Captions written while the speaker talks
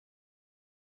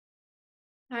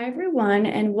Hi, everyone,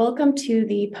 and welcome to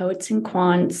the Poets and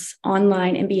Quants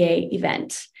Online MBA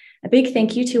event. A big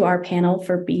thank you to our panel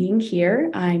for being here.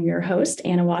 I'm your host,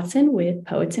 Anna Watson with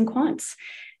Poets and Quants.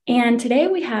 And today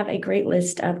we have a great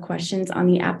list of questions on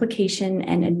the application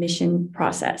and admission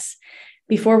process.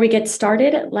 Before we get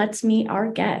started, let's meet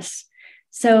our guests.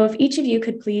 So if each of you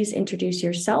could please introduce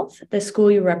yourself, the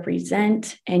school you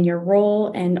represent, and your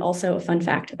role, and also a fun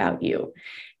fact about you.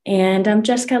 And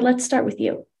Jessica, let's start with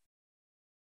you.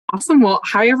 Awesome. Well,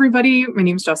 hi, everybody. My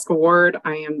name is Jessica Ward.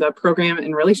 I am the Program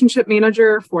and Relationship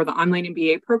Manager for the Online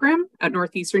MBA program at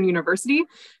Northeastern University,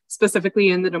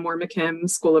 specifically in the McKim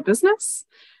School of Business.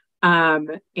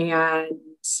 And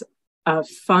a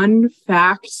fun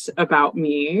fact about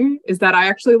me is that I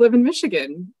actually live in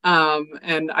Michigan,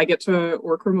 and I get to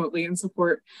work remotely and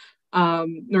support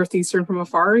Northeastern from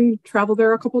afar and travel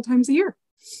there a couple of times a year.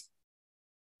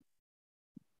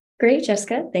 Great,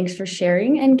 Jessica. Thanks for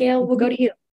sharing. And Gail, we'll go to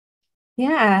you.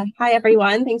 Yeah. Hi,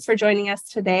 everyone. Thanks for joining us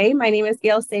today. My name is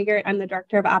Gail Sagert. I'm the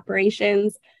Director of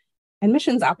Operations and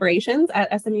Missions Operations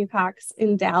at SMU Cox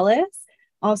in Dallas.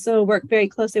 Also work very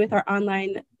closely with our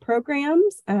online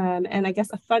programs. And I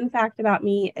guess a fun fact about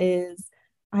me is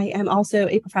I am also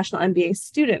a professional MBA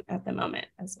student at the moment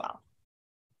as well.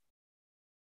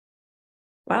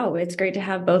 Wow, it's great to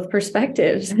have both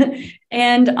perspectives.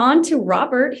 And on to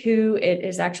Robert, who it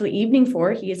is actually evening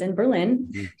for. He is in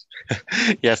Berlin.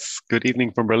 Yes, good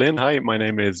evening from Berlin. Hi, my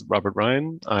name is Robert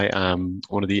Ryan. I am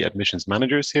one of the admissions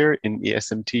managers here in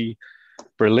ESMT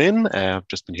Berlin. I've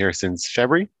just been here since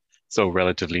February, so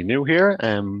relatively new here.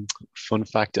 Fun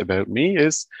fact about me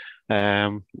is,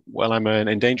 well, I'm an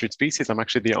endangered species. I'm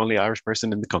actually the only Irish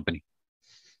person in the company.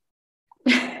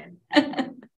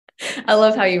 I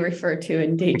love how you refer to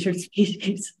endangered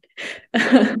species.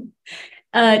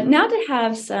 Now to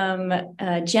have some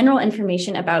general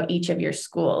information about each of your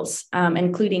schools,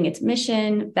 including its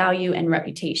mission, value, and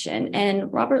reputation.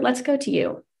 And Robert, let's go to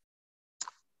you.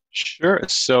 Sure.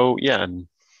 So yeah,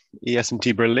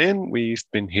 ESMT Berlin, we've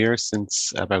been here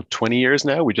since about 20 years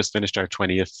now. We just finished our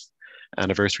 20th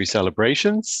anniversary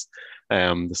celebrations.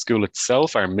 The school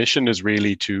itself, our mission is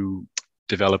really to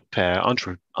develop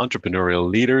entrepreneurial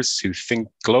leaders who think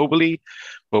globally,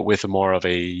 but with a more of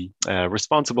a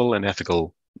responsible and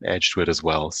ethical edge to it as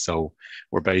well. So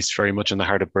we're based very much in the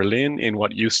heart of Berlin in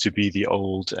what used to be the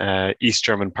old East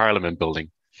German Parliament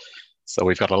building. So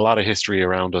we've got a lot of history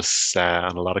around us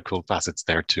and a lot of cool facets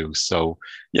there too. So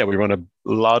yeah, we run a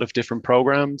lot of different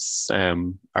programs,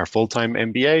 our full-time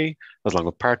MBA, along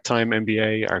with part-time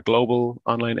MBA, our global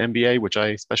online MBA, which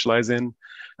I specialize in,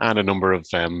 and a number of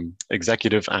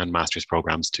executive and master's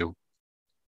programs too.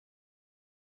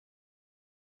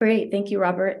 Great. Thank you,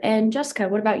 Robert. And Jessica,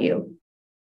 what about you?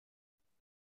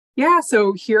 Yeah,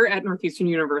 so here at Northeastern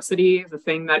University, the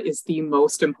thing that is the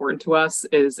most important to us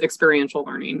is experiential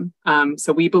learning.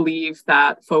 So we believe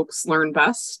that folks learn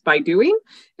best by doing,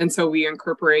 and so we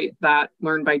incorporate that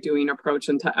learn by doing approach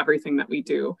into everything that we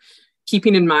do,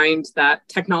 keeping in mind that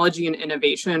technology and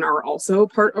innovation are also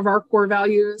part of our core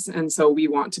values. And so we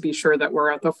want to be sure that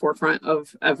we're at the forefront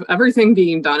of everything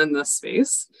being done in this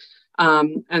space.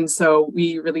 And so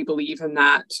we really believe in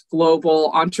that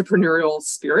global entrepreneurial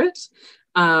spirit,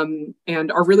 and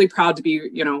are really proud to be,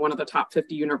 one of the top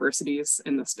 50 universities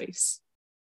in this space.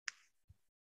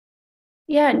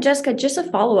 Yeah, and Jessica, just a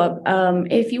follow-up.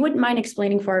 If you wouldn't mind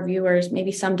explaining for our viewers,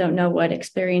 maybe some don't know what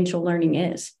experiential learning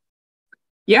is.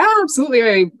 Yeah,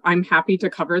 absolutely. I'm happy to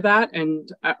cover that,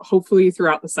 and hopefully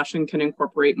throughout the session can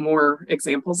incorporate more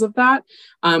examples of that.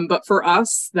 But for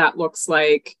us, that looks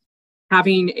like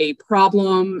having a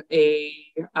problem, a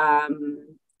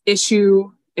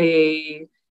issue,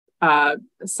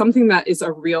 something that is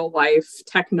a real life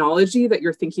technology that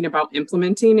you're thinking about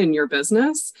implementing in your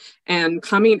business, and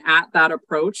coming at that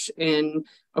approach in,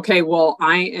 okay, well,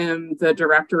 I am the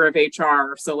director of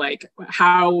HR. So like,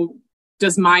 how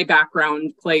does my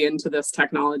background play into this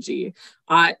technology?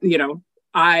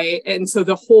 And so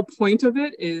the whole point of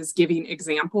it is giving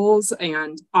examples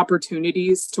and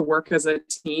opportunities to work as a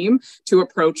team to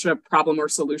approach a problem or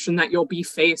solution that you'll be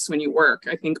faced when you work.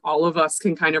 I think all of us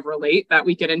can kind of relate that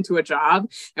we get into a job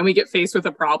and we get faced with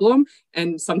a problem,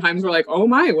 and sometimes we're like, oh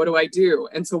my, what do I do?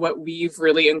 And so what we've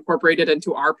really incorporated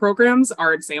into our programs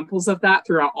are examples of that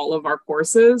throughout all of our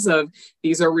courses of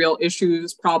these are real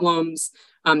issues, problems,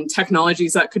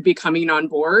 technologies that could be coming on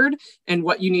board, and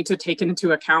what you need to take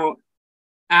into account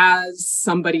as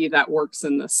somebody that works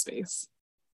in this space.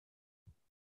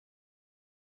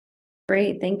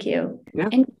 Great, thank you. Yeah.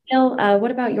 And Gail, what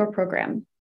about your program?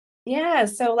 Yeah,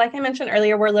 so like I mentioned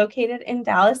earlier, we're located in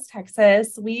Dallas,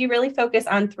 Texas. We really focus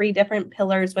on 3 different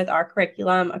pillars with our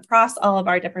curriculum across all of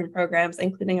our different programs,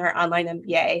 including our online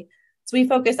MBA. So we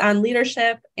focus on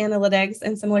leadership, analytics,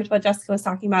 and similar to what Jessica was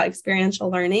talking about, experiential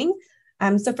learning.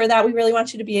 So for that, we really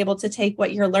want you to be able to take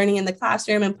what you're learning in the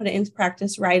classroom and put it into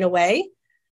practice right away.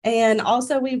 And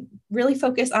also, we really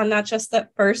focus on not just the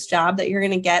first job that you're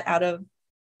going to get out of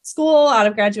school,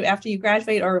 after you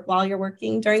graduate, or while you're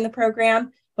working during the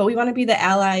program, but we want to be the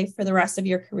ally for the rest of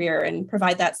your career and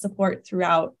provide that support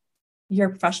throughout your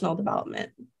professional development.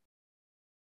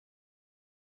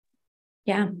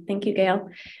 Yeah, thank you, Gail.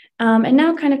 And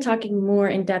now kind of talking more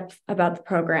in depth about the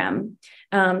program.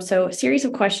 So a series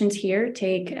of questions here,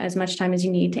 take as much time as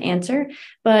you need to answer,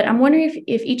 but I'm wondering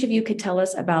if each of you could tell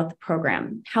us about the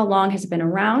program. How long has it been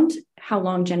around? How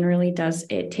long generally does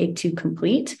it take to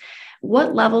complete?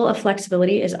 What level of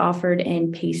flexibility is offered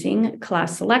in pacing,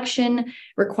 class selection,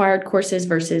 required courses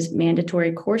versus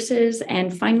mandatory courses?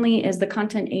 And finally, is the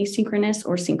content asynchronous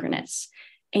or synchronous?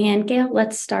 And Gail,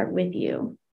 let's start with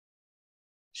you.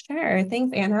 Sure.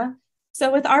 Thanks, Anna.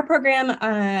 So with our program,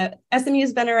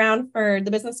 SMU's been around the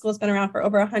business school's been around for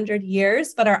over 100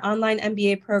 years, but our online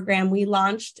MBA program, we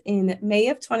launched in May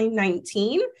of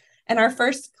 2019, and our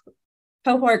first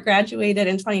cohort graduated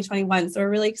in 2021. So we're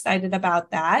really excited about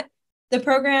that. The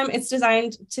program, it's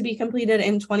designed to be completed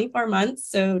in 24 months,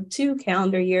 so 2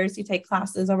 calendar years. You take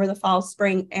classes over the fall,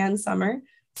 spring, and summer.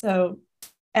 So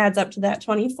adds up to that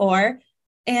 24.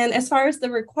 And as far as the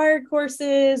required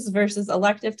courses versus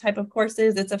elective type of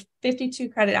courses, it's a 52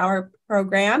 credit hour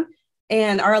program,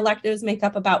 and our electives make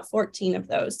up about 14 of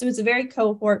those. So it's a very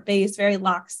cohort based, very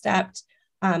lockstep,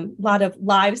 a lot of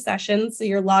live sessions. So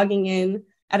you're logging in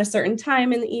at a certain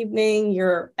time in the evening,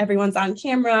 everyone's on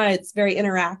camera, it's very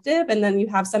interactive. And then you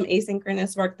have some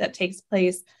asynchronous work that takes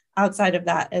place outside of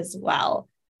that as well.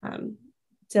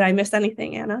 Did I miss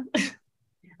anything, Anna?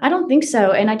 I don't think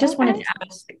so. And I just wanted to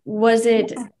ask,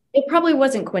 it probably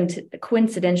wasn't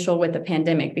coincidental with the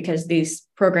pandemic because these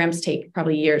programs take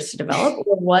probably years to develop,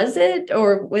 or was it?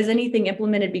 Or was anything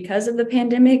implemented because of the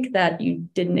pandemic that you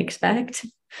didn't expect?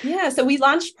 Yeah, so we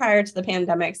launched prior to the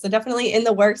pandemic, so definitely in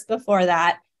the works before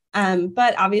that.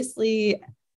 But obviously,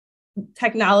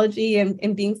 technology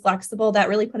and being flexible, that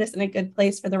really put us in a good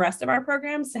place for the rest of our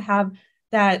programs to have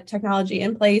that technology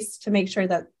in place to make sure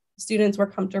that students were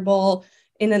comfortable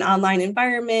in an online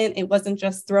environment. It wasn't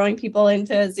just throwing people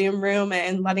into a Zoom room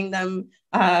and letting them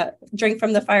drink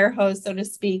from the fire hose, so to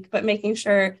speak, but making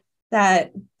sure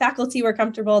that faculty were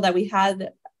comfortable, that we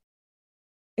had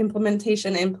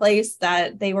implementation in place,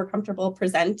 that they were comfortable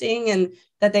presenting, and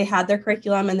that they had their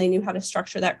curriculum and they knew how to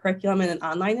structure that curriculum in an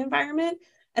online environment.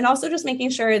 And also just making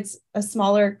sure it's a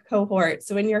smaller cohort.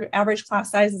 So when your average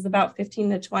class size is about 15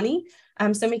 to 20,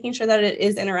 so making sure that it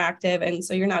is interactive. And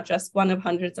so you're not just one of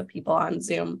hundreds of people on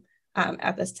Zoom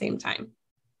at the same time.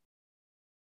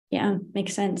 Yeah,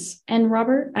 makes sense. And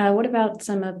Robert, what about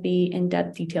some of the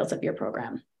in-depth details of your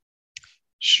program?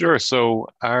 Sure. So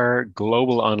our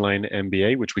global online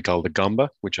MBA, which we call the GOMBA,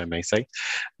 which I may say,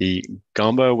 the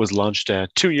GOMBA was launched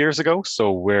 2 years ago.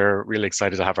 So we're really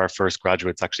excited to have our first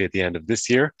graduates actually at the end of this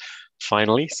year,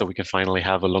 finally, so we can finally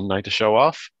have alumni to show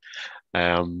off.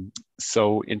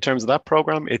 So in terms of that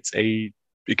program, it's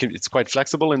quite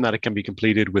flexible in that it can be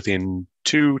completed within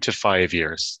 2 to 5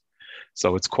 years.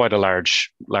 So it's quite a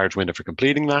large window for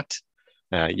completing that.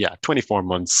 24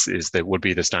 months would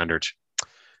be the standard.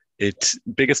 Its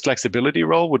biggest flexibility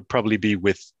role would probably be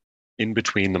in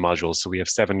between the modules. So we have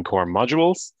 7 core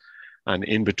modules, and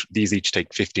these each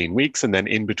take 15 weeks. And then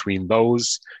in between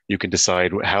those, you can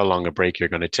decide how long a break you're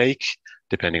going to take,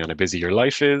 depending on how busy your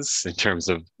life is in terms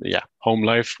of home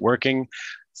life, working.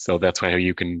 So that's how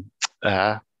you can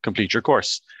complete your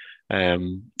course.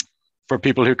 For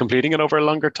people who are completing it over a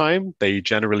longer time, they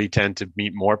generally tend to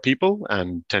meet more people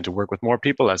and tend to work with more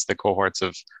people as the cohorts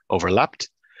have overlapped.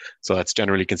 So that's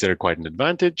generally considered quite an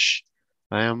advantage.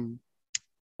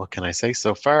 What can I say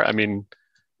so far? I mean,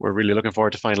 we're really looking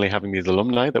forward to finally having these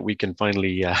alumni that we can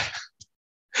finally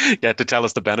get to tell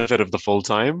us the benefit of the full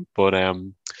time. But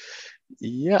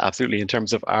absolutely. In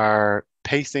terms of our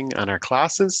pacing and our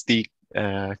classes, the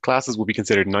classes will be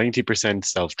considered 90%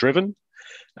 self-driven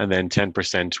and then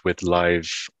 10% with live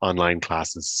online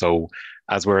classes. So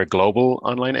as we're a global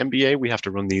online MBA, we have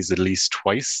to run these at least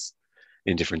twice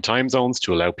in different time zones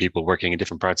to allow people working in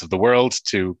different parts of the world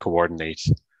to coordinate.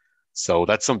 So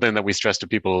that's something that we stress to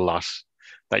people a lot,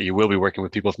 that you will be working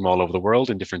with people from all over the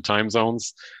world in different time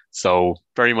zones. So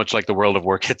very much like the world of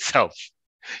work itself.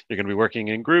 You're going to be working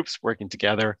in groups, working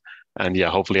together. And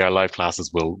hopefully our live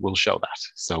classes will show that.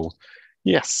 So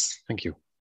yes, thank you.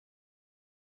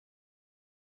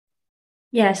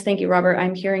 Yes, thank you, Robert.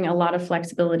 I'm hearing a lot of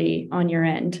flexibility on your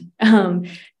end.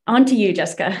 On to you,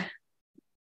 Jessica.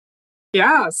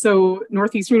 Yeah, so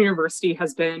Northeastern University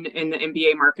has been in the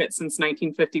MBA market since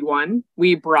 1951.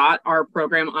 We brought our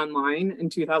program online in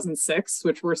 2006,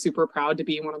 which we're super proud to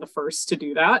be one of the first to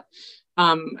do that.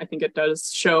 I think it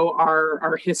does show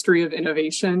our history of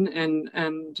innovation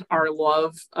and our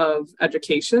love of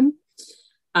education.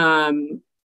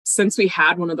 Since we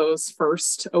had one of those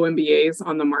first OMBAs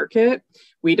on the market,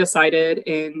 we decided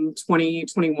in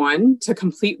 2021 to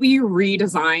completely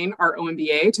redesign our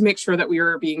OMBA to make sure that we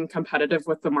were being competitive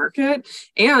with the market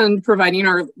and providing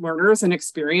our learners an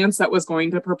experience that was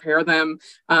going to prepare them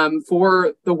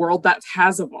for the world that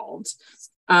has evolved.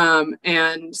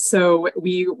 And so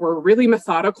we were really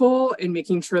methodical in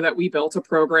making sure that we built a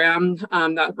program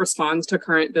that responds to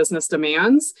current business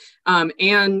demands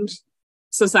and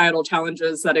societal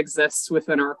challenges that exist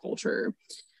within our culture.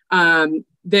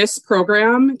 This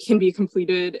program can be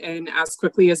completed in as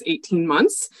quickly as 18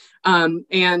 months.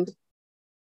 And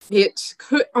it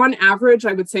could, on average,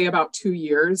 I would say about 2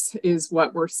 years is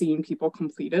what we're seeing people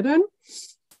complete it in.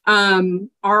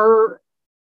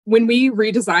 When we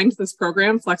redesigned this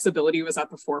program, flexibility was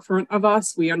at the forefront of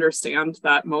us. We understand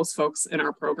that most folks in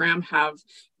our program have,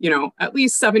 at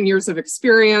least 7 years of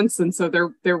experience. And so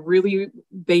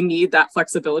they need that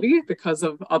flexibility because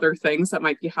of other things that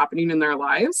might be happening in their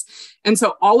lives. And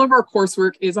so all of our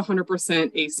coursework is 100%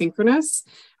 asynchronous.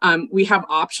 We have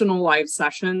optional live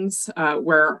sessions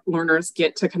where learners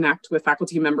get to connect with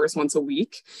faculty members once a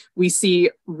week. We see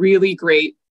really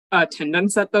great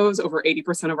attendance at those. Over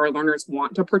 80% of our learners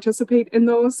want to participate in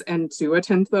those and to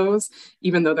attend those,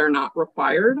 even though they're not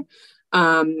required.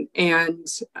 And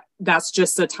that's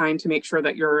just a time to make sure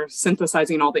that you're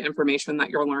synthesizing all the information that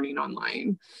you're learning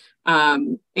online.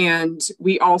 And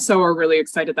we also are really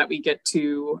excited that we get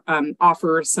to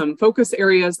offer some focus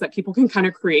areas that people can kind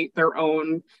of create their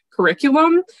own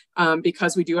curriculum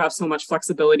because we do have so much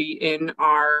flexibility in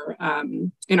our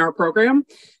program.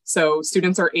 So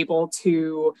students are able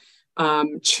to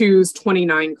choose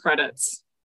 29 credits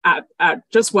at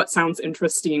just what sounds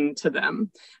interesting to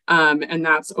them. And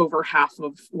that's over half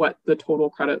of what the total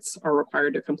credits are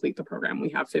required to complete the program. We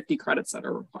have 50 credits that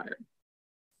are required.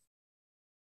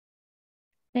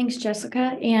 Thanks,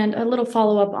 Jessica. And a little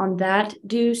follow-up on that.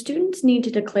 Do students need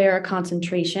to declare a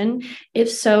concentration? If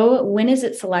so, when is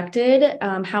it selected?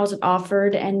 How is it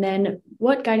offered? And then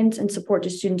what guidance and support do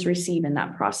students receive in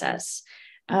that process?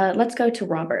 Let's go to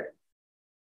Robert.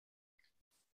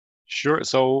 Sure.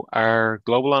 So our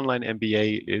Global Online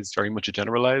MBA is very much a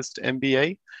generalized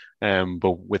MBA,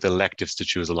 but with electives to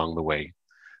choose along the way.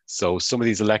 So some of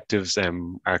these electives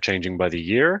are changing by the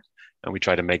year, and we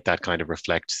try to make that kind of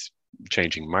reflect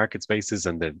changing market spaces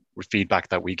and the feedback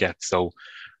that we get. So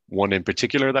one in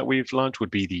particular that we've launched would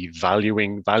be the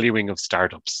valuing of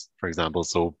startups, for example.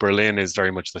 So Berlin is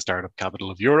very much the startup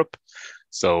capital of Europe.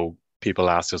 So people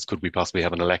ask us, could we possibly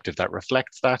have an elective that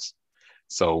reflects that?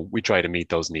 So we try to meet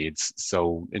those needs.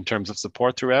 So in terms of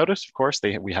support throughout it, of course,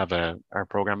 we have our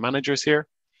program managers here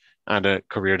and a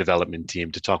career development team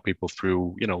to talk people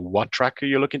through, what track are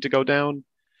you looking to go down?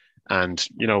 And,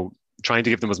 trying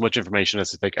to give them as much information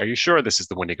as like, are you sure this is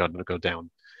the one you're going to go down?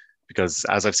 Because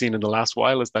as I've seen in the last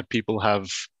while is that people have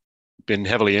been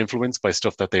heavily influenced by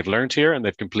stuff that they've learned here and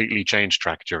they've completely changed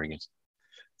track during it.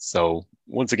 So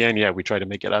once again, we try to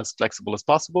make it as flexible as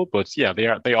possible, but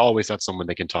they always have someone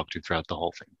they can talk to throughout the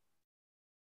whole thing.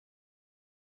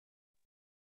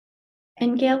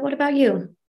 And Gail, what about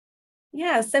you?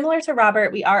 Yeah, similar to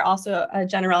Robert, we are also a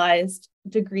generalized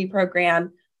degree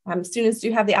program. Students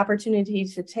do have the opportunity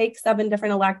to take 7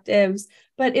 different electives,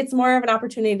 but it's more of an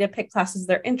opportunity to pick classes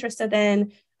they're interested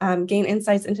in, gain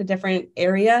insights into different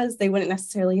areas. They wouldn't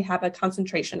necessarily have a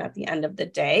concentration at the end of the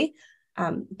day,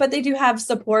 but they do have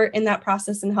support in that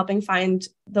process in helping find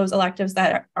those electives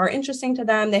that are interesting to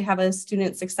them. They have a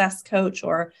student success coach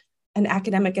or an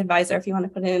academic advisor, if you want to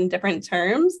put it in different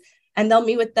terms, and they'll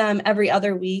meet with them every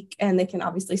other week, and they can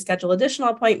obviously schedule additional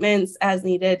appointments as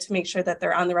needed to make sure that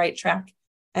they're on the right track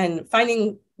and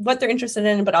finding what they're interested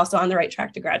in, but also on the right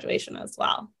track to graduation as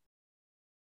well.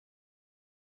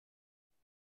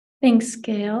 Thanks,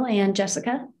 Gail. And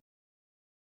Jessica?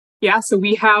 Yeah, so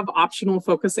we have optional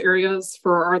focus areas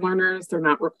for our learners. They're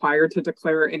not required to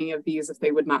declare any of these if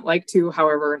they would not like to.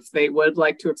 However, if they would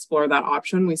like to explore that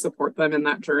option, we support them in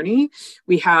that journey.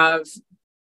 We have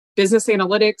business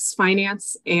analytics,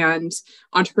 finance, and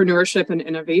entrepreneurship and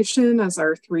innovation as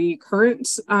our three current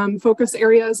focus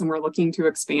areas. And we're looking to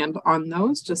expand on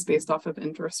those just based off of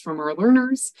interest from our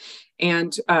learners.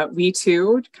 And we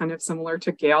too, kind of similar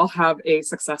to Gail, have a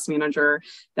success manager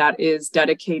that is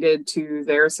dedicated to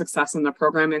their success in the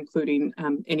program, including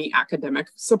any academic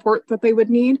support that they would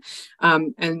need.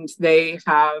 And they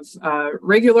have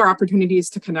regular opportunities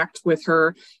to connect with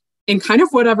her in kind of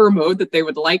whatever mode that they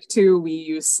would like to. We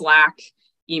use Slack,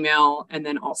 email, and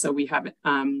then also we have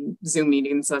Zoom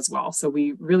meetings as well. So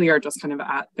we really are just kind of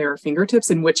at their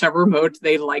fingertips in whichever mode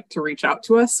they like to reach out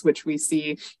to us, which we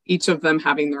see each of them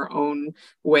having their own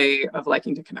way of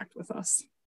liking to connect with us.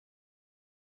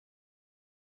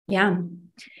 Yeah.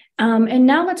 And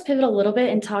now let's pivot a little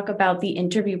bit and talk about the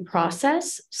interview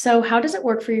process. So how does it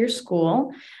work for your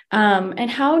school? And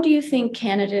how do you think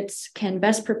candidates can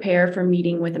best prepare for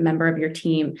meeting with a member of your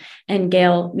team? And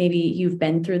Gail, maybe you've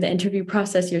been through the interview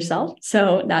process yourself,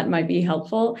 so that might be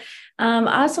helpful.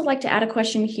 I also like to add a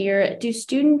question here. Do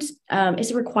students,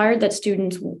 is it required that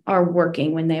students are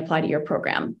working when they apply to your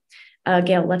program?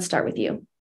 Gail, let's start with you.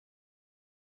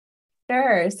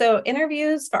 Sure. So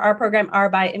interviews for our program are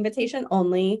by invitation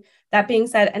only. That being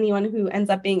said, anyone who ends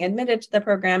up being admitted to the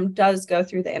program does go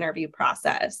through the interview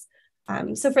process.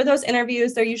 So for those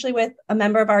interviews, they're usually with a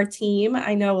member of our team.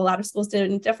 I know a lot of schools do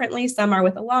it differently. Some are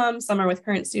with alums, some are with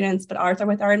current students, but ours are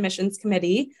with our admissions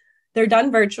committee. They're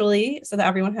done virtually so that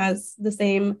everyone has the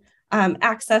same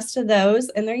access to those.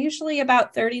 And they're usually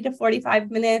about 30 to 45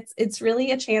 minutes. It's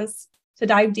really a chance to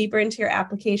dive deeper into your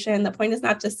application. The point is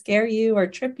not to scare you or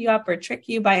trip you up or trick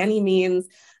you by any means,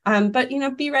 but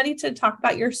be ready to talk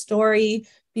about your story,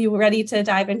 be ready to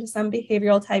dive into some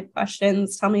behavioral type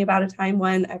questions. Tell me about a time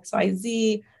when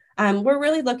XYZ. We're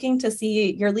really looking to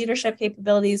see your leadership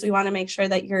capabilities. We want to make sure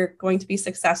that you're going to be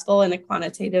successful in a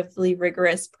quantitatively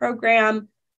rigorous program.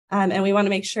 And we want to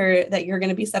make sure that you're going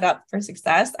to be set up for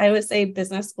success. I always say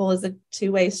business school is a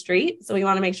two-way street. So we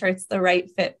want to make sure it's the right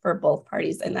fit for both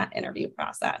parties in that interview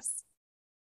process.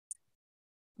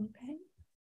 Okay.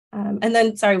 And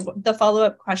then, sorry, the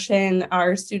follow-up question,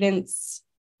 are students,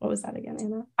 what was that again,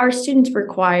 Anna? Are students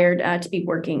required to be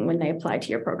working when they apply to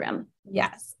your program?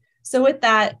 Yes. So with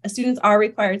that, students are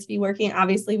required to be working.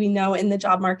 Obviously, we know in the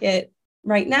job market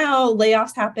right now,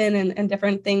 layoffs happen and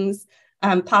different things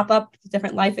pop up,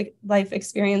 different life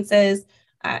experiences.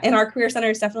 And our Career Center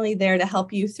is definitely there to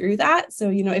help you through that. So,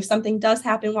 if something does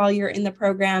happen while you're in the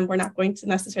program, we're not going to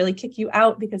necessarily kick you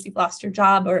out because you've lost your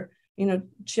job or,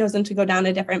 chosen to go down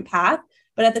a different path.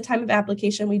 But at the time of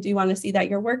application, we do want to see that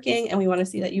you're working and we want to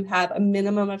see that you have a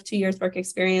minimum of 2 years work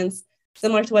experience.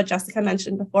 Similar to what Jessica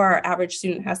mentioned before, our average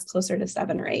student has closer to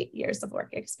 7 or 8 years of work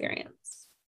experience.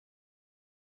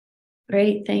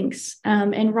 Great, thanks.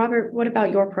 And Robert, what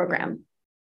about your program?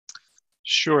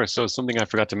 Sure. So something I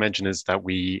forgot to mention is that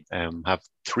we have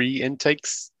 3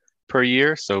 intakes per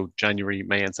year. So January,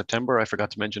 May, and September, I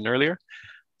forgot to mention earlier.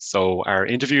 So our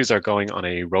interviews are going on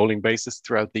a rolling basis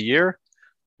throughout the year.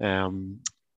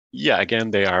 Again,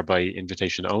 they are by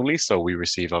invitation only. So we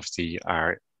receive obviously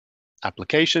our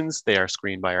applications, they are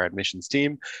screened by our admissions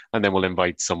team, and then we'll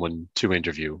invite someone to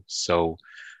interview. So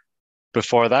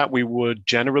before that, we would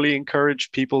generally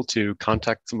encourage people to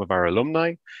contact some of our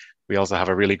alumni. We also have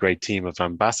a really great team of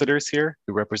ambassadors here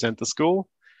who represent the school.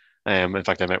 In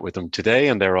fact, I met with them today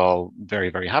and they're all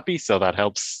very, very happy. So that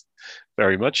helps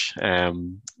very much.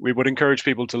 We would encourage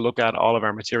people to look at all of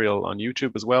our material on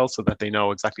YouTube as well so that they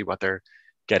know exactly what they're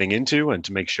getting into and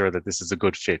to make sure that this is a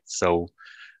good fit. So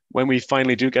when we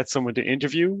finally do get someone to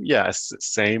interview, yes,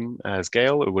 same as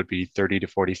Gail, it would be 30 to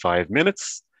 45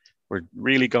 minutes. We're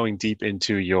really going deep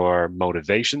into your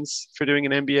motivations for doing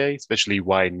an MBA, especially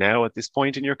why now at this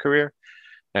point in your career.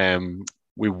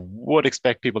 We would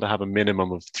expect people to have a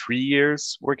minimum of 3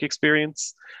 years work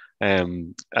experience.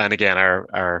 And again,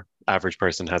 our average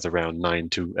person has around 9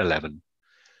 to 11.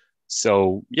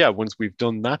 So yeah, once we've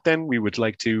done that, then we would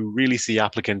like to really see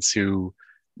applicants who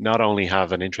not only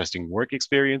have an interesting work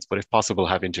experience, but if possible,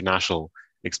 have international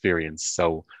experience.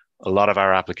 So a lot of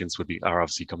our applicants are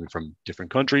obviously coming from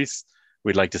different countries.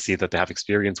 We'd like to see that they have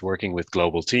experience working with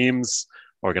global teams,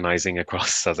 organizing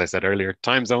across, as I said earlier,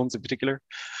 time zones in particular,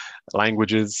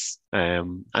 languages,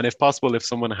 and if possible, if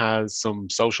someone has some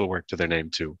social work to their name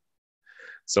too.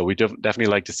 So we definitely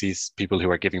like to see people who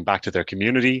are giving back to their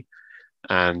community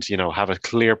and, have a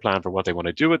clear plan for what they want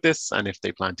to do with this and if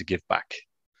they plan to give back.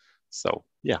 So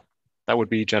yeah, that would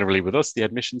be generally with us, the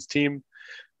admissions team.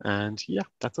 And yeah,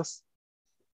 that's us.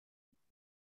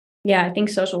 Yeah, I think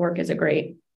social work is a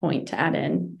great point to add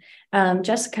in.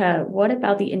 Jessica, what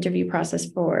about the interview process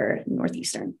for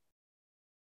Northeastern?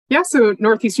 Yeah, so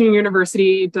Northeastern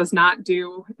University does not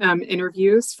do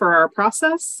interviews for our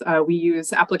process. We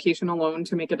use application alone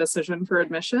to make a decision for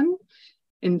admission.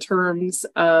 In terms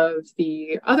of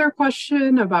the other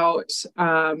question about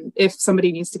if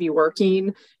somebody needs to be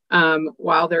working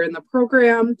while they're in the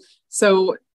program.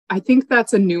 So I think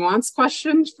that's a nuanced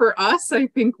question for us. I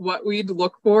think what we'd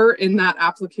look for in that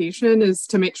application is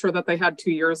to make sure that they had 2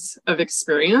 years of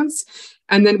experience.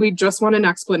 And then we just want an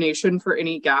explanation for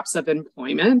any gaps of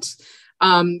employment.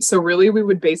 So really we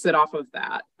would base it off of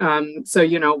that. So,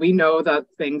 we know that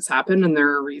things happen and there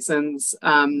are reasons,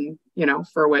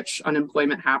 for which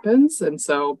unemployment happens. And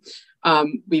so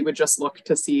we would just look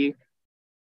to see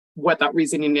what that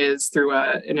reasoning is through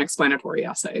an explanatory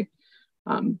essay.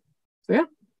 So yeah.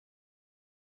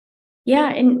 Yeah,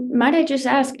 and might I just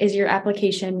ask, is your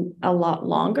application a lot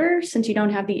longer since you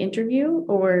don't have the interview,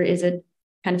 or is it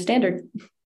kind of standard?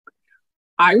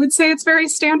 I would say it's very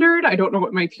standard. I don't know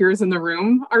what my peers in the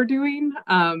room are doing,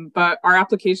 but our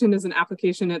application is an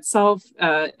application itself,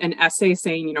 an essay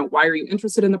saying, why are you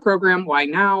interested in the program? Why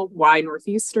now? Why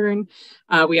Northeastern?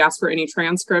 We ask for any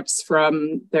transcripts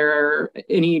from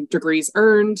any degrees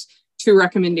earned, 2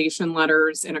 recommendation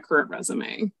letters, and a current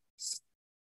resume.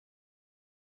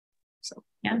 So,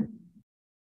 yeah.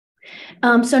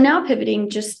 So now pivoting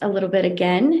just a little bit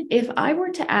again, if I were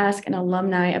to ask an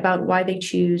alumni about why they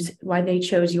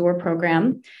chose your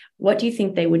program, what do you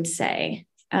think they would say?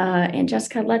 And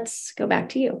Jessica, let's go back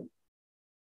to you.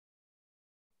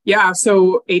 Yeah,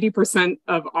 so 80%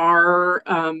 of our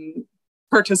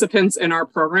participants in our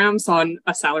program saw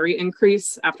a salary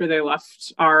increase after they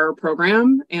left our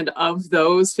program. And of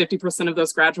those, 50% of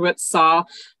those graduates saw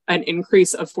an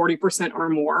increase of 40% or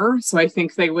more. So I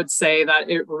think they would say that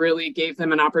it really gave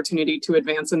them an opportunity to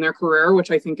advance in their career, which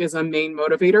I think is a main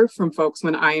motivator from folks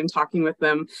when I am talking with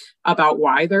them about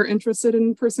why they're interested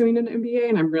in pursuing an MBA.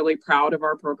 And I'm really proud of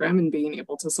our program and being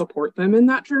able to support them in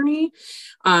that journey.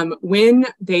 When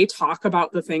they talk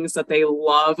about the things that they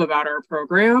love about our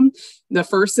program, the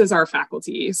first is our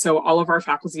faculty. So all of our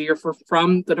faculty are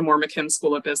from the DeMoore McKim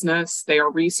School of Business. They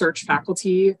are research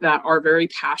faculty that are very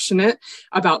passionate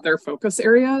about their focus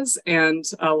areas and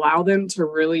allow them to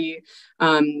really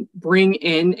bring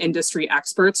in industry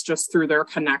experts just through their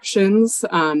connections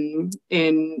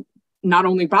in not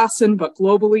only Boston, but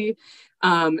globally.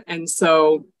 And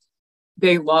so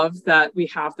they love that we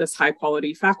have this high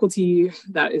quality faculty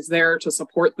that is there to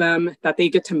support them, that they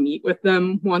get to meet with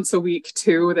them once a week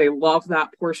too. They love that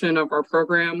portion of our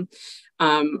program.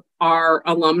 Our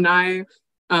alumni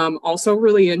also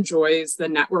really enjoys the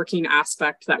networking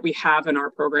aspect that we have in our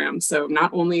program. So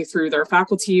not only through their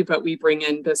faculty, but we bring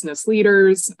in business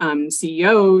leaders,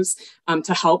 CEOs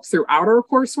to help throughout our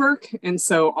coursework. And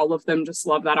so all of them just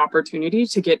love that opportunity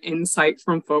to get insight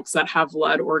from folks that have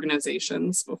led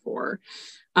organizations before.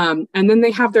 And then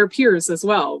they have their peers as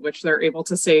well, which they're able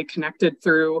to stay connected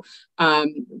through.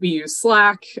 We use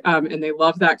Slack, and they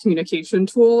love that communication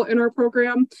tool in our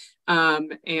program.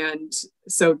 And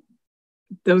so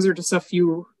those are just a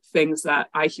few things that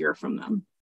I hear from them.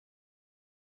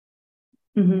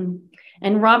 Mm-hmm.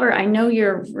 And Robert, I know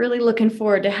you're really looking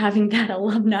forward to having that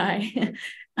alumni.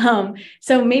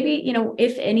 So maybe,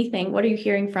 if anything, what are you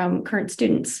hearing from current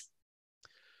students?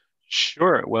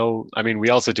 Sure. Well, we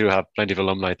also do have plenty of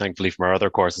alumni, thankfully, from our other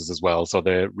courses as well. So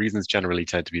the reasons generally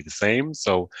tend to be the same.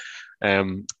 So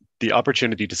the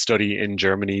opportunity to study in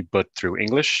Germany, but through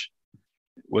English,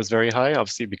 was very high,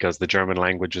 obviously, because the German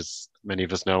language, as many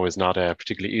of us know, is not a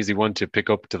particularly easy one to pick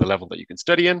up to the level that you can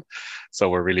study in. So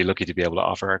we're really lucky to be able to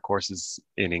offer our courses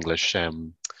in English.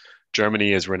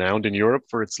 Germany is renowned in Europe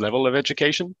for its level of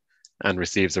education and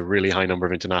receives a really high number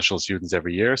of international students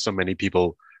every year. So many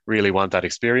people really want that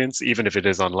experience, even if it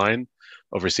is online,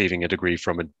 of receiving a degree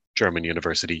from a German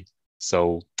university.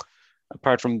 So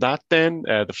apart from that, then,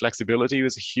 the flexibility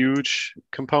was a huge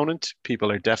component.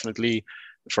 People are definitely,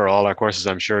 for all our courses,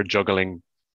 I'm sure, juggling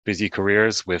busy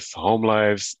careers with home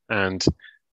lives and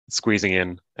squeezing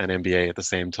in an MBA at the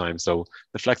same time. So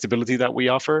the flexibility that we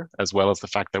offer, as well as the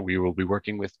fact that we will be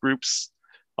working with groups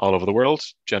all over the world,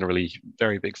 generally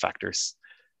very big factors.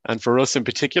 And for us in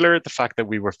particular, the fact that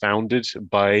we were founded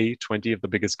by 20 of the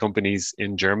biggest companies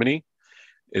in Germany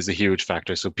is a huge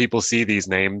factor. So people see these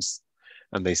names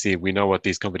and they see, we know what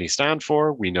these companies stand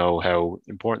for. We know how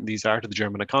important these are to the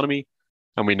German economy.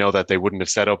 And we know that they wouldn't have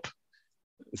set up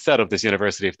this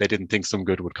university if they didn't think some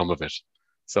good would come of it.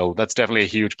 So that's definitely a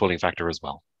huge pulling factor as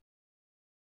well.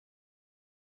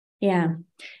 Yeah.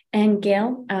 And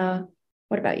Gail,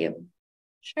 what about you?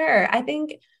 Sure. I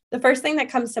think the first thing that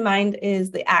comes to mind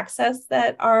is the access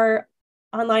that our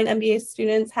online MBA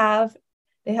students have.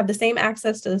 they have the same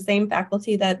access to the same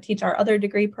faculty that teach our other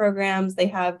degree programs. They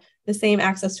have the same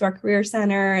access to our career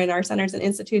center and our centers and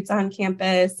institutes on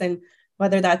campus. And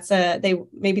whether that's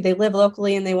maybe they live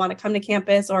locally and they want to come to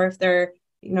campus, or if they're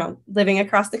living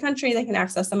across the country, they can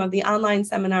access some of the online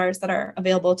seminars that are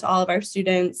available to all of our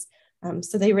students.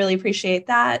 So they really appreciate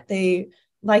that. They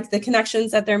like the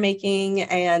connections that they're making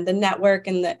and the network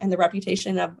and the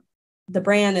reputation of the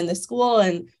brand and the school,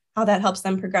 and how that helps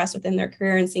them progress within their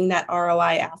career and seeing that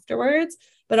ROI afterwards.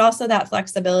 But also that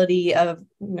flexibility of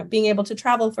being able to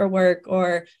travel for work,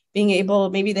 or being able,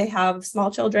 maybe they have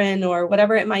small children or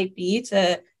whatever it might be,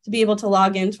 to be able to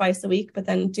log in twice a week, but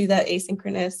then do that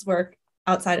asynchronous work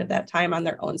outside of that time on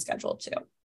their own schedule too.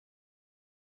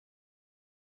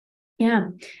 Yeah,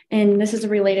 and this is a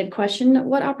related question.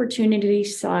 What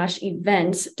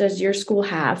opportunities/events does your school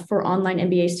have for online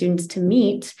MBA students to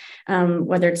meet,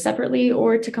 whether it's separately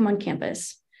or to come on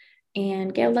campus?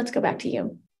 And Gail, let's go back to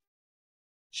you.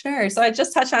 Sure. So I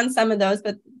just touched on some of those,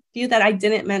 but a few that I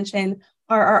didn't mention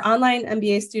are our online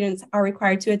MBA students are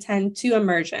required to attend 2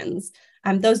 immersions.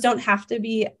 Those don't have to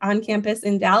be on campus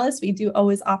in Dallas. We do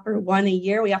always offer 1 a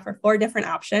year. We offer 4 different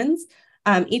options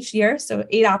each year, so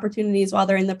 8 opportunities while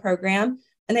they're in the program,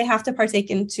 and they have to partake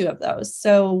in 2 of those.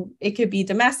 So it could be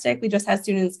domestic. We just had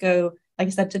students go, like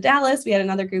I said, to Dallas. We had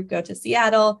another group go to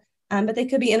Seattle. But they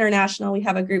could be international. We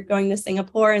have a group going to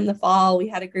Singapore in the fall. We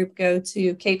had a group go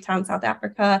to Cape Town, South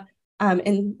Africa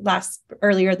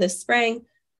earlier this spring.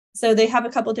 So they have a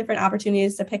couple different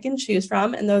opportunities to pick and choose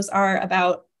from. And those are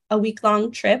about a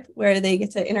week-long trip where they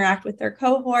get to interact with their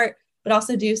cohort, but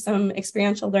also do some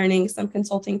experiential learning, some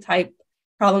consulting type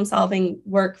problem-solving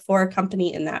work for a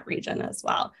company in that region as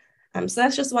well. So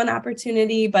that's just one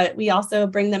opportunity, but we also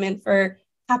bring them in for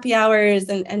happy hours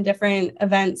and different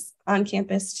events on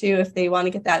campus too, if they want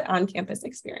to get that on-campus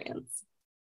experience.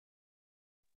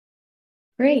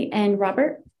 Great. And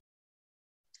Robert?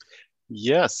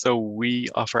 Yeah, so we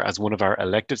offer as one of our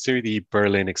electives here the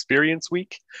Berlin Experience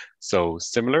Week. So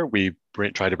similar, we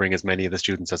try to bring as many of the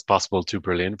students as possible to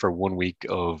Berlin for 1 week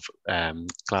of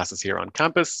classes here on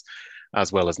campus,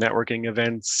 as well as networking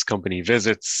events, company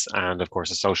visits, and of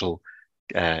course, a social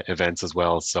events as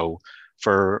well. So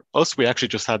for us, we actually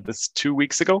just had this 2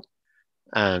 weeks ago.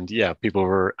 And yeah, people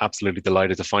were absolutely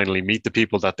delighted to finally meet the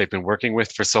people that they've been working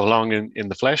with for so long in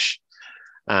the flesh.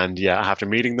 And yeah, after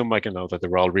meeting them, I can know that they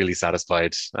were all really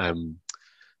satisfied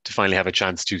to finally have a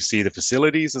chance to see the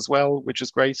facilities as well, which is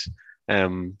great.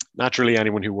 Naturally,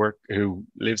 anyone who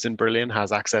lives in Berlin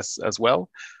has access as well.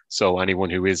 So anyone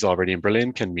who is already in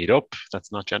Berlin can meet up.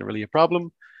 That's not generally a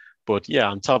problem. But yeah,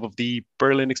 on top of the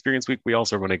Berlin Experience Week, we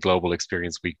also run a Global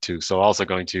Experience Week too. So also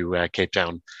going to Cape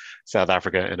Town, South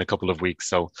Africa in a couple of weeks.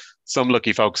 So some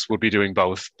lucky folks will be doing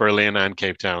both Berlin and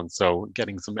Cape Town. So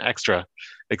getting some extra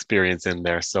experience in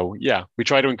there. So yeah, we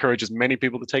try to encourage as many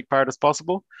people to take part as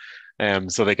possible,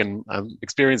 so they can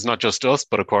experience not just us,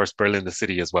 but of course Berlin, the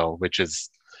city as well, which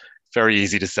is very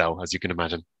easy to sell, as you can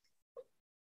imagine.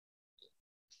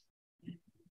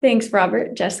 Thanks,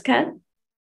 Robert. Jessica?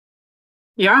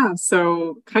 Yeah,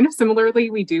 so kind of similarly,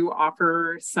 we do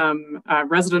offer some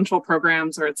residential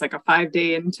programs where it's like a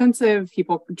 5-day intensive.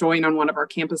 People join on one of our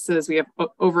campuses. We have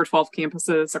over 12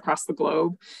 campuses across the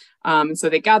globe. So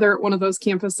they gather at one of those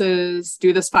campuses,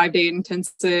 do this 5-day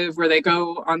intensive where they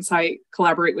go on site,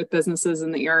 collaborate with businesses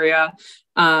in the area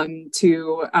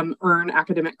to earn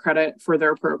academic credit for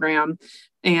their program.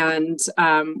 And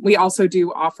we also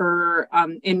do offer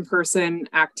in-person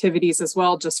activities as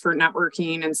well, just for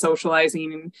networking and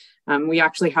socializing. We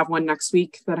actually have one next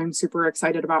week that I'm super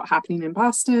excited about happening in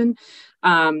Boston.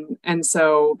 And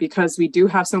so because we do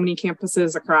have so many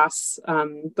campuses across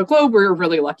the globe, we're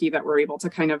really lucky that we're able to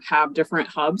kind of have different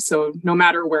hubs. So no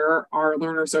matter where our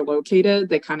learners are located,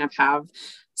 they kind of have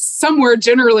somewhere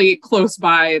generally close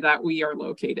by that we are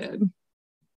located.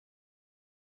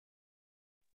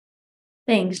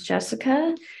 Thanks,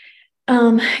 Jessica.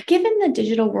 Given the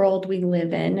digital world we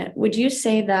live in, would you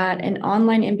say that an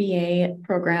online MBA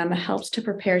program helps to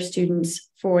prepare students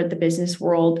for the business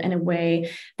world in a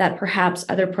way that perhaps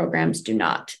other programs do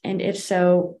not? And if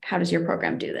so, how does your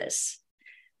program do this?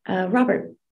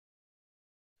 Robert.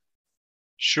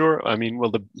 Sure. I mean,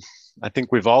 well, I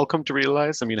think we've all come to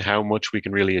realize, how much we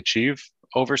can really achieve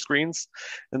over screens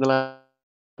in the last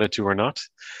 2 or not.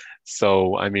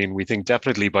 So, we think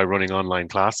definitely by running online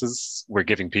classes, we're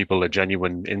giving people a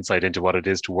genuine insight into what it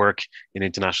is to work in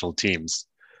international teams.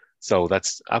 So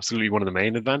that's absolutely one of the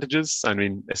main advantages.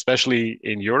 Especially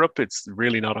in Europe, it's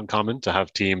really not uncommon to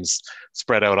have teams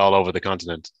spread out all over the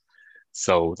continent.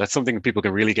 So that's something that people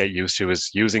can really get used to, is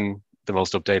using the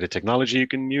most updated technology you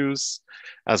can use,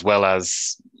 as well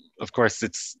as of course,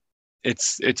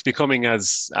 it's becoming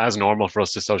as normal for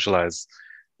us to socialize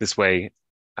this way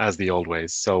as the old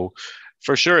ways. So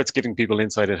for sure, it's giving people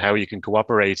insight in how you can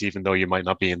cooperate, even though you might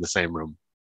not be in the same room,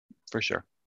 for sure.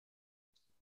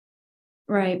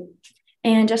 Right.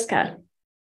 And Jessica.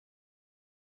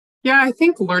 Yeah, I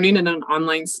think learning in an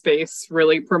online space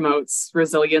really promotes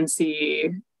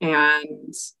resiliency,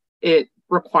 and it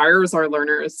requires our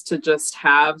learners to just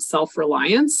have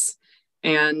self-reliance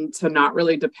and to not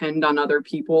really depend on other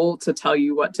people to tell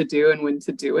you what to do and when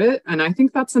to do it. And I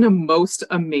think that's a most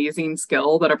amazing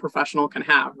skill that a professional can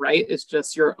have, right? It's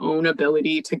just your own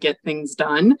ability to get things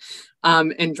done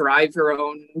and drive your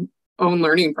own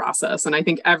learning process. And I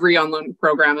think every online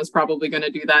program is probably going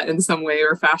to do that in some way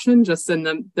or fashion, just in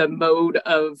the mode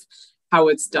of how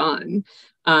it's done.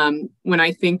 When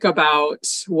I think about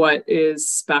what is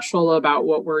special about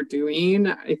what we're doing,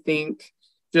 I think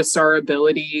just our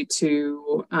ability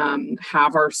to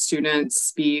have our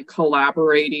students be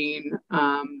collaborating,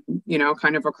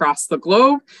 kind of across the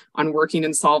globe on working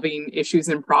and solving issues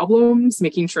and problems,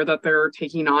 making sure that they're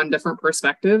taking on different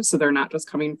perspectives. So they're not just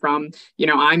coming from,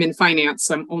 I'm in finance,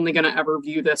 so I'm only going to ever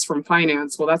view this from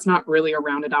finance. Well, that's not really a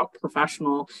rounded out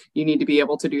professional. You need to be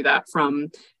able to do that from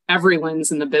every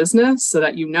lens in the business, so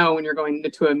that when you're going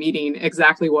into a meeting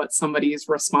exactly what somebody's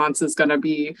response is going to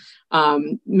be,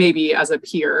 maybe as a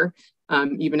peer,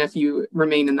 even if you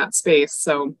remain in that space.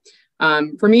 So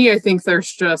for me, I think there's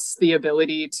just the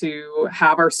ability to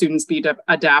have our students be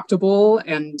adaptable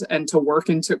and to work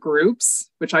into groups,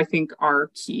 which I think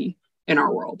are key in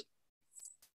our world.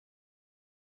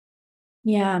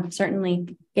 Yeah,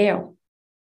 certainly. Gail.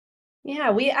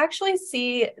 Yeah, we actually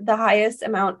see the highest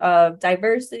amount of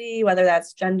diversity, whether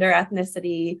that's gender,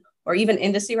 ethnicity, or even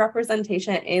industry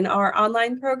representation in our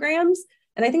online programs.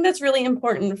 And I think that's really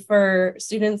important for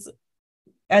students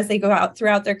as they go out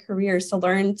throughout their careers to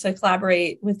learn to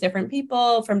collaborate with different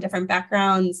people from different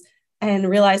backgrounds and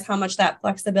realize how much that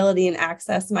flexibility and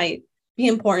access might be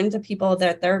important to people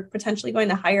that they're potentially going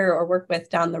to hire or work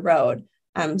with down the road.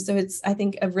 So it's, I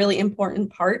think, a really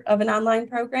important part of an online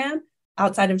program,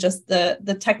 outside of just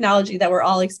the technology that we're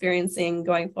all experiencing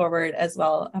going forward as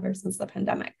well ever since the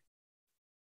pandemic.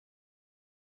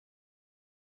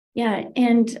 Yeah,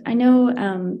 and I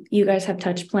know you guys have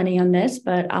touched plenty on this,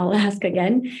 but I'll ask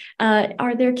again.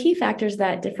 Are there key factors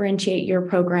that differentiate your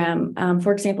program?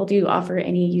 For example, do you offer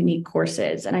any unique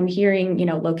courses? And I'm hearing,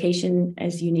 location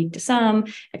is unique to some,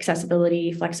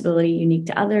 accessibility, flexibility unique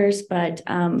to others, but,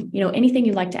 anything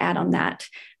you'd like to add on that?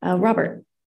 Robert.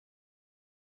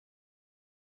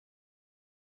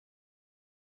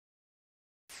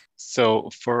 So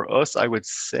for us, I would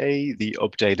say the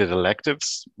updated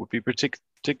electives would be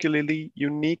particularly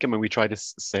unique. I mean, we try to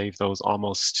save those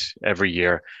almost every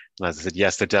year. And as I said,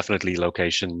 yes, they're definitely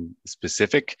location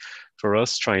specific for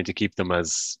us, trying to keep them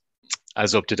as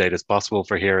up to date as possible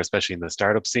for here, especially in the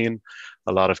startup scene.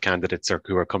 A lot of candidates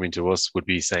who are coming to us would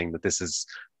be saying that this is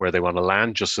where they want to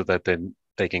land, just so that then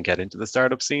they can get into the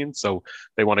startup scene. So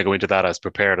they want to go into that as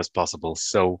prepared as possible.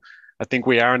 So I think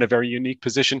we are in a very unique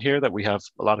position here, that we have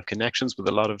a lot of connections with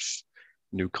a lot of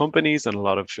new companies and a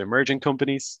lot of emerging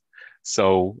companies.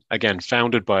 So again,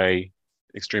 founded by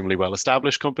extremely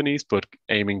well-established companies, but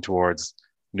aiming towards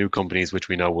new companies, which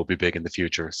we know will be big in the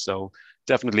future. So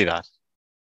definitely that.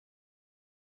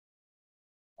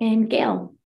 And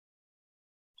Gail.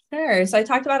 Sure. So I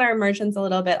talked about our immersions a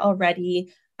little bit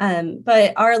already.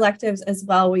 But our electives as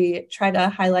well, we try to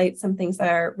highlight some things that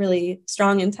are really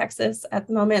strong in Texas at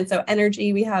the moment. So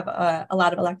energy, we have a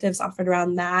lot of electives offered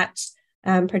around that.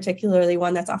 Particularly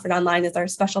one that's offered online is our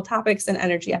special topics in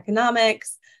energy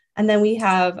economics. And then we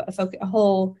have a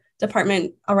whole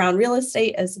department around real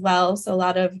estate as well. So a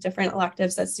lot of different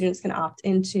electives that students can opt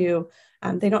into.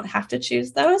 They don't have to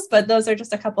choose those, but those are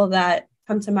just a couple that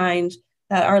come to mind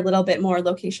that are a little bit more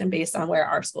location based on where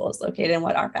our school is located and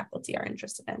what our faculty are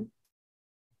interested in.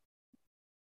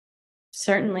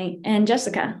 Certainly. And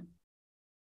Jessica?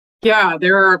 Yeah,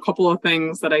 there are a couple of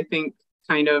things that I think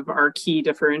kind of are key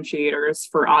differentiators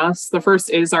for us. The first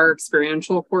is our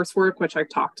experiential coursework, which I've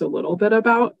talked a little bit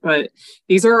about, but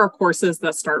these are our courses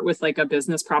that start with like a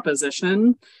business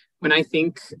proposition. When I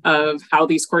think of how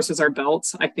these courses are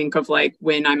built, I think of like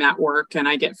when I'm at work and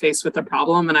I get faced with a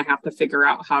problem and I have to figure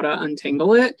out how to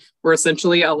untangle it. We're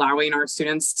essentially allowing our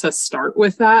students to start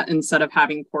with that instead of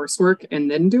having coursework and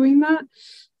then doing that.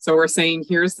 So we're saying,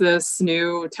 here's this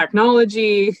new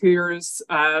technology, here's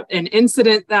an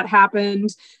incident that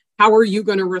happened. how are you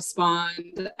going to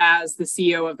respond as the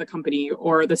CEO of the company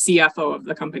or the CFO of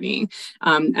the company?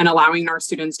 And allowing our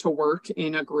students to work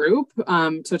in a group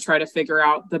to try to figure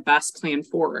out the best plan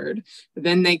forward.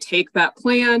 Then they take that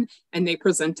plan and they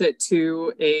present it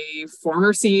to a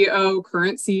former CEO,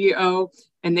 current CEO,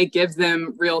 and they give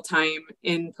them real-time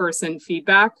in-person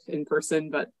feedback,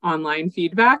 but online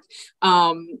feedback,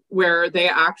 where they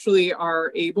actually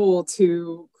are able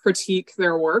to critique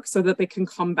their work so that they can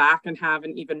come back and have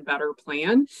an even better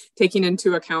plan, taking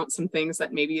into account some things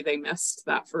that maybe they missed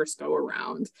that first go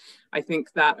around. I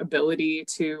think that ability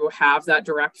to have that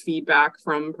direct feedback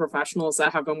from professionals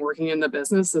that have been working in the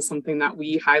business is something that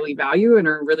we highly value and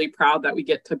are really proud that we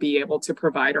get to be able to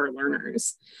provide our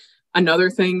learners. Another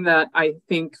thing that I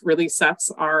think really sets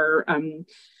our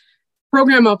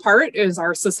program apart is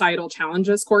our societal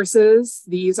challenges courses.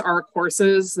 These are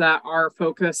courses that are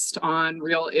focused on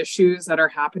real issues that are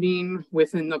happening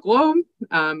within the globe.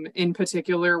 In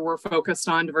particular, we're focused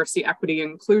on diversity, equity,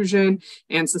 inclusion,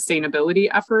 and sustainability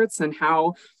efforts, and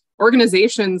how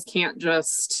organizations can't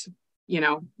just,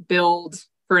 build,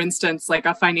 for instance, like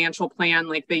a financial plan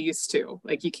like they used to.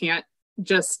 Like, you can't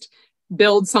just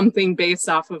build something based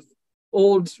off of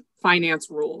old finance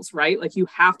rules, right? Like, you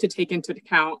have to take into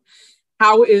account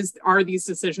are these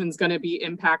decisions going to be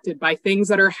impacted by things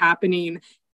that are happening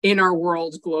in our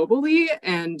world globally,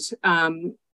 and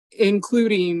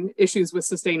including issues with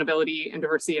sustainability and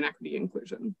diversity and equity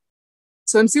inclusion.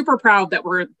 So I'm super proud that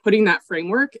we're putting that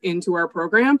framework into our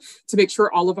program to make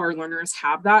sure all of our learners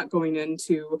have that going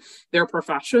into their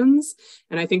professions.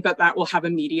 And I think that that will have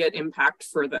immediate impact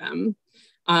for them.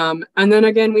 And then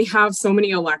again, we have so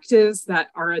many electives that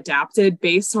are adapted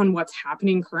based on what's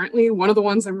happening currently. One of the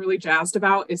ones I'm really jazzed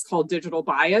about is called digital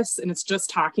bias. And it's just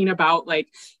talking about, like,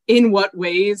 in what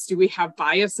ways do we have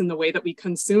bias in the way that we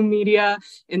consume media,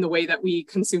 in the way that we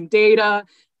consume data.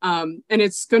 And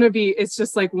it's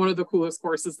just like one of the coolest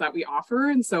courses that we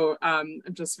offer. And so I'm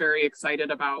just very excited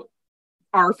about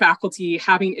our faculty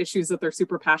having issues that they're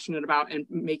super passionate about and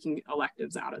making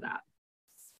electives out of that.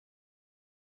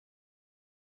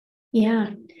 Yeah.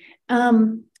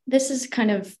 This is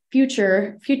kind of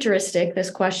futuristic,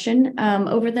 this question.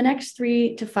 Over the next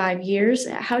 3 to 5 years,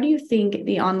 how do you think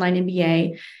the online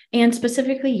MBA and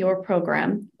specifically your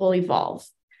program will evolve?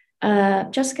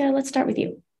 Jessica, let's start with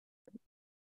you.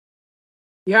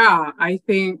 Yeah, I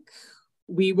think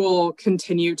we will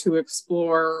continue to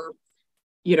explore,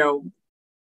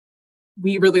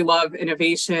 we really love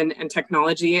innovation and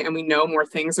technology, and we know more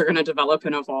things are going to develop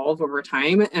and evolve over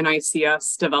time. And I see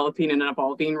us developing and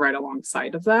evolving right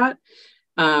alongside of that.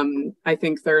 I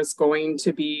think there's going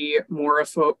to be more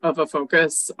of a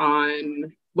focus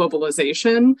on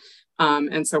globalization.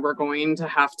 And so we're going to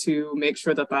have to make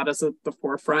sure that that is at the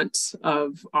forefront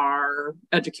of our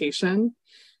education.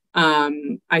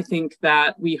 I think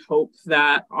that we hope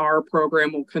that our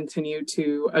program will continue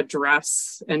to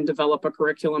address and develop a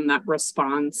curriculum that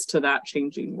responds to that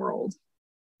changing world.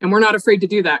 And we're not afraid to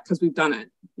do that because we've done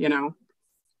it,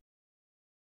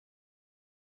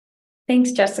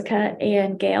 Thanks, Jessica.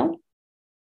 And Gail?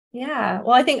 Yeah,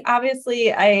 well, I think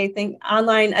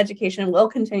online education will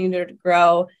continue to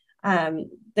grow.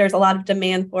 There's a lot of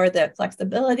demand for the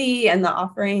flexibility and the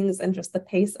offerings and just the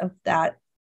pace of that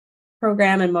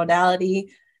program and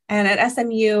modality. And at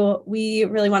SMU, we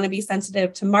really want to be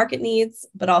sensitive to market needs,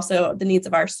 but also the needs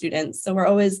of our students. So we're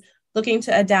always looking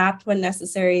to adapt when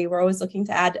necessary. We're always looking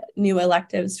to add new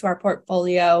electives to our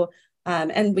portfolio.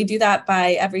 And we do that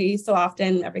by every so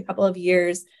often, every couple of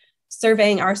years,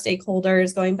 surveying our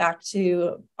stakeholders, going back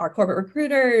to our corporate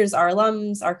recruiters, our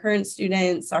alums, our current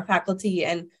students, our faculty,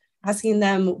 and asking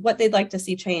them what they'd like to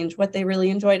see change, what they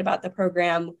really enjoyed about the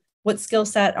program, what skill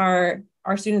set our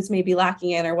students may be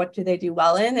lacking in, or what do they do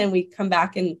well in. And we come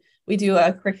back and we do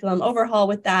a curriculum overhaul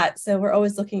with that. So we're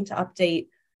always looking to update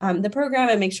the program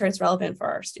and make sure it's relevant for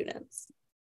our students.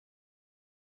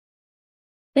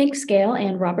 Thanks, Gail.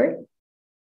 And Robert?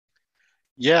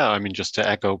 Yeah, I mean, just to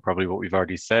echo probably what we've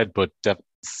already said, but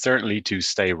certainly to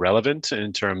stay relevant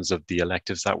in terms of the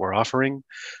electives that we're offering,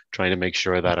 trying to make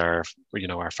sure that our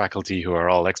faculty, who are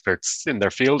all experts in their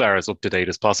field, are as up to date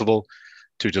as possible,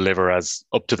 to deliver as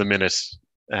up to the minute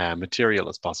material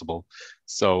as possible.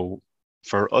 So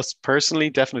for us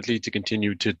personally, definitely to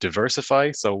continue to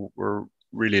diversify. So we're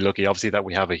really lucky, obviously, that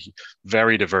we have a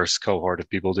very diverse cohort of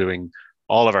people doing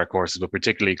all of our courses, but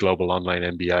particularly Global Online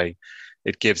MBA.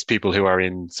 It gives people who are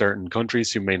in certain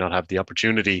countries who may not have the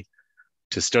opportunity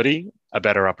to study a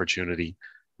better opportunity.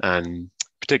 And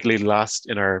particularly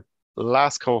in our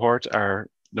last cohort, our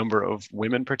number of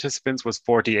women participants was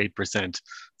 48%.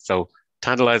 So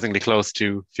tantalizingly close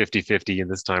to 50-50 in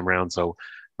this time round. So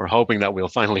we're hoping that we'll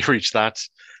finally reach that.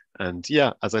 And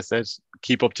yeah, as I said,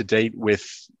 keep up to date with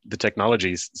the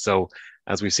technologies. So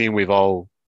as we've seen, we've all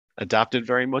adapted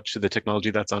very much to the technology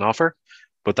that's on offer,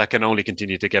 but that can only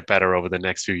continue to get better over the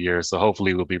next few years. So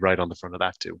hopefully we'll be right on the front of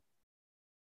that too.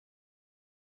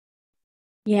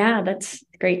 Yeah, that's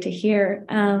great to hear.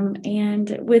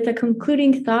 And with a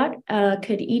concluding thought,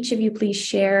 could each of you please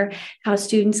share how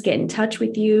students get in touch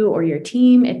with you or your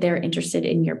team if they're interested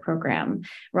in your program?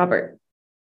 Robert.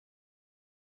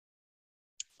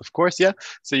 Of course, yeah.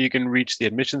 So you can reach the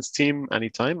admissions team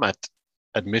anytime at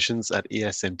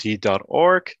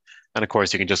admissions@esmt.org. And of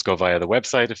course, you can just go via the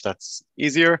website if that's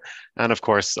easier. And of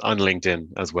course, on LinkedIn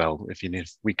as well. If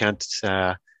we can't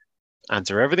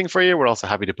answer everything for you, we're also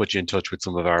happy to put you in touch with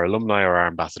some of our alumni or our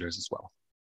ambassadors as well.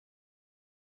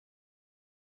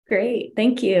 Great,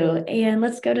 thank you. And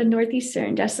let's go to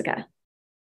Northeastern, Jessica.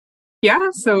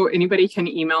 Yeah, so anybody can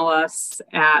email us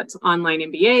at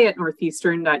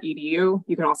onlinemba@northeastern.edu.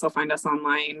 You can also find us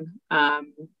online at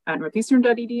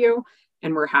northeastern.edu,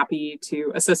 and we're happy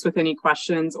to assist with any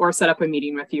questions or set up a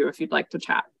meeting with you if you'd like to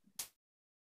chat.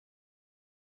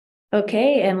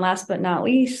 Okay, and last but not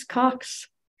least, Cox.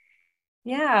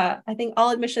 Yeah, I think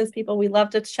all admissions people, we love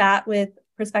to chat with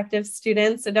prospective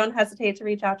students, so don't hesitate to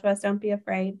reach out to us. Don't be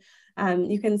afraid.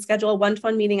 You can schedule a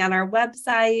one-to-one meeting on our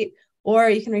website,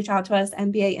 or you can reach out to us,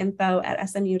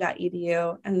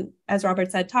 mbainfo@smu.edu. And as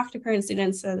Robert said, talk to current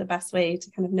students are the best way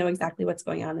to kind of know exactly what's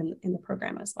going on in the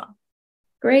program as well.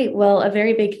 Great. Well, a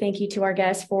very big thank you to our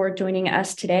guests for joining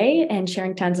us today and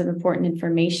sharing tons of important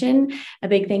information. A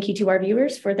big thank you to our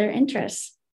viewers for their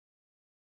interest.